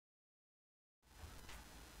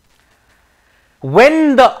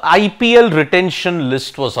When the IPL retention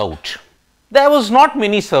list was out, there was not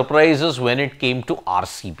many surprises when it came to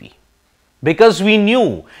RCB, because we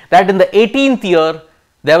knew that in the 18th year,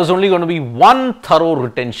 there was only going to be one thorough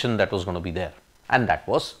retention that was going to be there, and that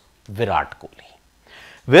was Virat Kohli.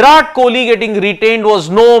 Virat Kohli getting retained was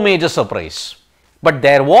no major surprise, but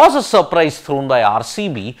there was a surprise thrown by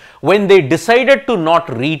RCB when they decided to not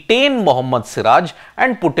retain Mohammad Siraj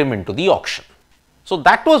and put him into the auction. So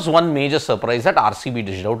that was one major surprise that RCB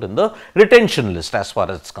dished out in the retention list as far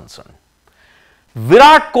as it's concerned.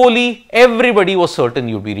 Virat Kohli, everybody was certain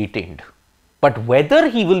he would be retained, but whether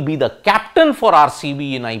he will be the captain for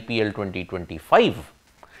RCB in IPL 2025,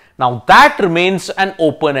 now that remains an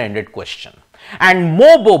open-ended question. And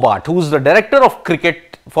Mo Bobat, who is the director of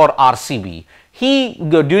cricket for RCB,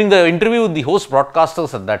 during the interview with the host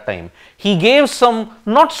broadcasters at that time, he gave some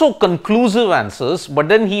not so conclusive answers, but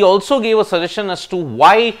then he also gave a suggestion as to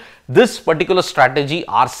why this particular strategy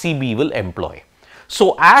RCB will employ.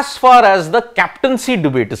 So as far as the captaincy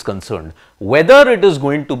debate is concerned, whether it is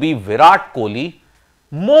going to be Virat Kohli,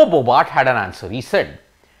 Mo Bobat had an answer. He said,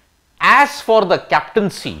 as for the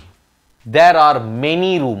captaincy, there are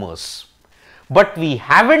many rumors, but we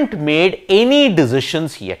haven't made any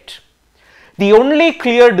decisions yet. The only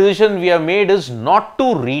clear decision we have made is not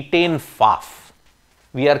to retain Faf.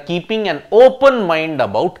 We are keeping an open mind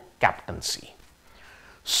about captaincy.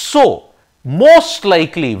 So, most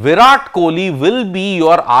likely Virat Kohli will be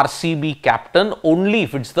your RCB captain only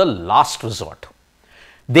if it's the last resort.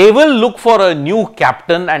 They will look for a new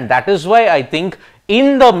captain, and that is why I think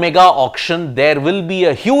in the mega auction there will be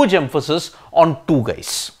a huge emphasis on two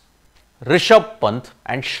guys, Rishabh Pant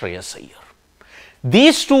and Shreyas Iyer.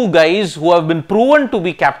 These two guys who have been proven to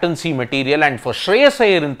be captaincy material, and for Shreyas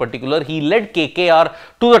Iyer in particular, he led KKR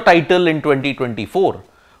to the title in 2024.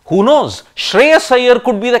 Who knows, Shreyas Iyer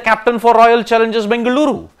could be the captain for Royal Challengers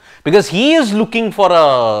Bengaluru, because he is looking for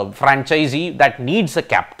a franchisee that needs a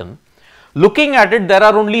captain. Looking at it, there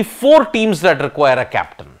are only 4 teams that require a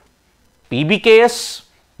captain: PBKS,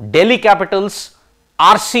 Delhi Capitals,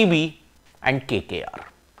 RCB and KKR.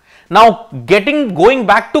 Now, going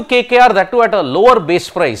back to KKR, that too at a lower base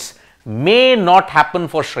price, may not happen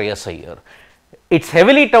for Shreyas Iyer. It's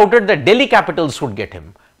heavily touted that Delhi Capitals would get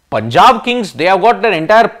him. Punjab Kings, they have got their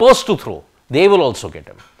entire purse to throw. They will also get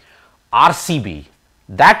him. RCB,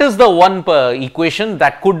 that is the one equation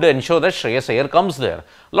that could ensure that Shreyas Iyer comes there.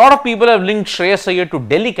 A lot of people have linked Shreyas Iyer to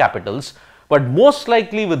Delhi Capitals, but most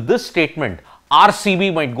likely with this statement,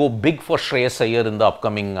 RCB might go big for Shreyas Iyer in the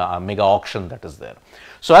upcoming mega auction that is there.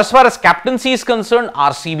 So as far as captaincy is concerned,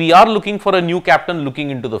 RCB are looking for a new captain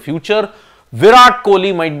looking into the future. Virat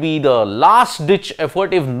Kohli might be the last ditch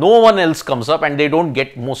effort if no one else comes up and they don't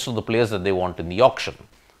get most of the players that they want in the auction.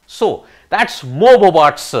 So that's Mo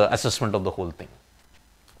Bobat's assessment of the whole thing.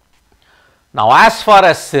 Now as far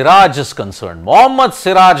as Siraj is concerned, Mohammad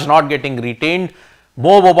Siraj not getting retained,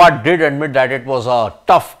 Mo Bobat did admit that it was a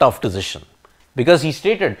tough decision, because he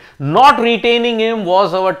stated not retaining him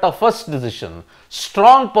was our toughest decision.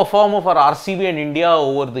 Strong performer for RCB and India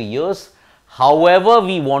over the years. However,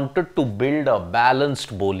 we wanted to build a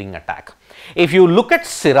balanced bowling attack. If you look at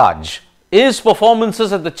Siraj, his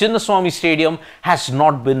performances at the Chinnaswamy Stadium has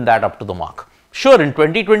not been that up to the mark. Sure, in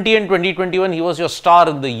 2020 and 2021, he was your star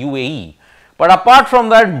in the UAE. But apart from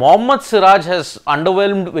that, Mohammad Siraj has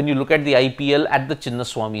underwhelmed when you look at the IPL at the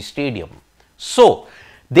Chinnaswamy Stadium. So,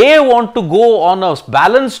 they want to go on a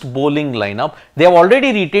balanced bowling lineup. They have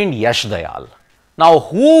already retained Yash Dayal. Now,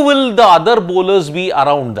 who will the other bowlers be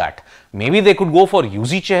around that? Maybe they could go for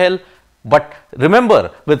Yuzi Chahal. But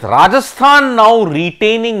remember, with Rajasthan now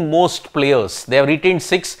retaining most players, they have retained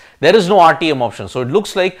 6, there is no RTM option. So, it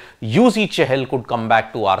looks like Yuzi Chahal could come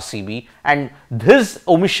back to RCB, and his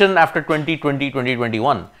omission after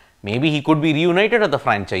 2020-2021, maybe he could be reunited at the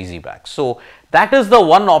franchisee back. So, that is the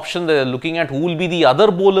one option they are looking at. Who will be the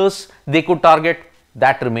other bowlers they could target?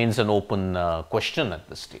 That remains an open question at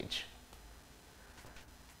this stage.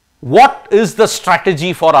 What is the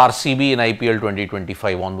strategy for RCB in IPL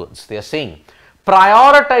 2025 onwards? They are saying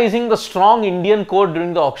prioritizing the strong Indian core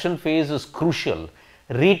during the auction phase is crucial.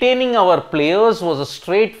 Retaining our players was a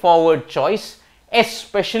straightforward choice,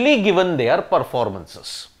 especially given their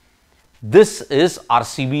performances. This is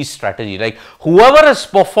RCB's strategy. Like, whoever has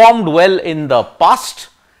performed well in the past,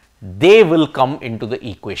 they will come into the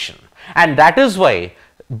equation. And that is why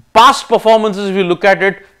past performances, if you look at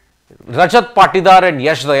it, Rajat Patidar and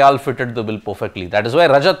Yash Dayal fitted the bill perfectly. That is why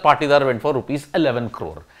Rajat Patidar went for rupees 11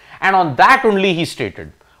 crore. And on that only he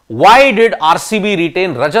stated, why did RCB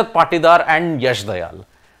retain Rajat Patidar and Yash Dayal?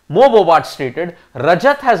 Mo Bobat stated,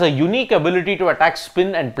 Rajat has a unique ability to attack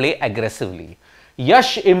spin and play aggressively.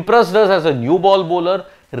 Yash impressed us as a new ball bowler.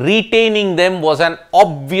 Retaining them was an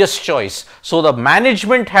obvious choice. So the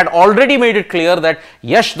management had already made it clear that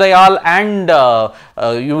Yash Dayal and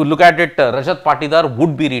you look at it, Rajat Patidar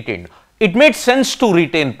would be retained. It made sense to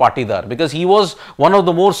retain Patidar because he was one of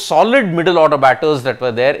the more solid middle order batters that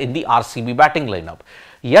were there in the RCB batting lineup.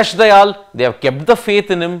 Yash Dayal, they have kept the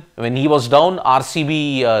faith in him. When he was down,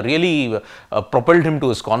 RCB really propelled him to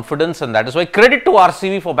his confidence, and that is why credit to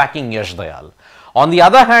RCB for backing Yash Dayal. On the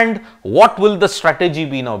other hand, what will the strategy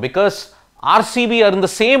be now? Because RCB are in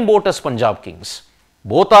the same boat as Punjab Kings.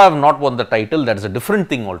 Both have not won the title, that is a different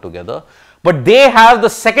thing altogether. But they have the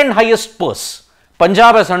second highest purse.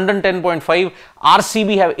 Punjab has 110.5,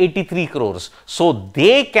 RCB have 83 crores. So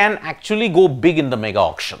they can actually go big in the mega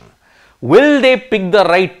auction. Will they pick the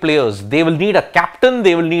right players? They will need a captain,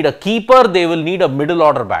 they will need a keeper, they will need a middle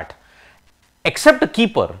order bat. Except a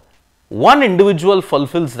keeper, one individual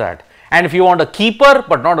fulfills that. And if you want a keeper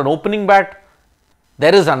but not an opening bat,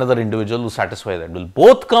 there is another individual who satisfies that. Will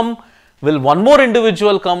both come? Will one more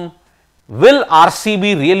individual come? Will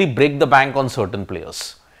RCB really break the bank on certain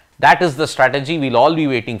players? That is the strategy we'll all be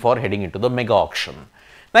waiting for heading into the mega auction.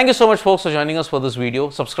 Thank you so much folks for joining us for this video.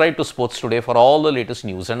 Subscribe to Sports Today for all the latest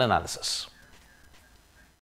news and analysis.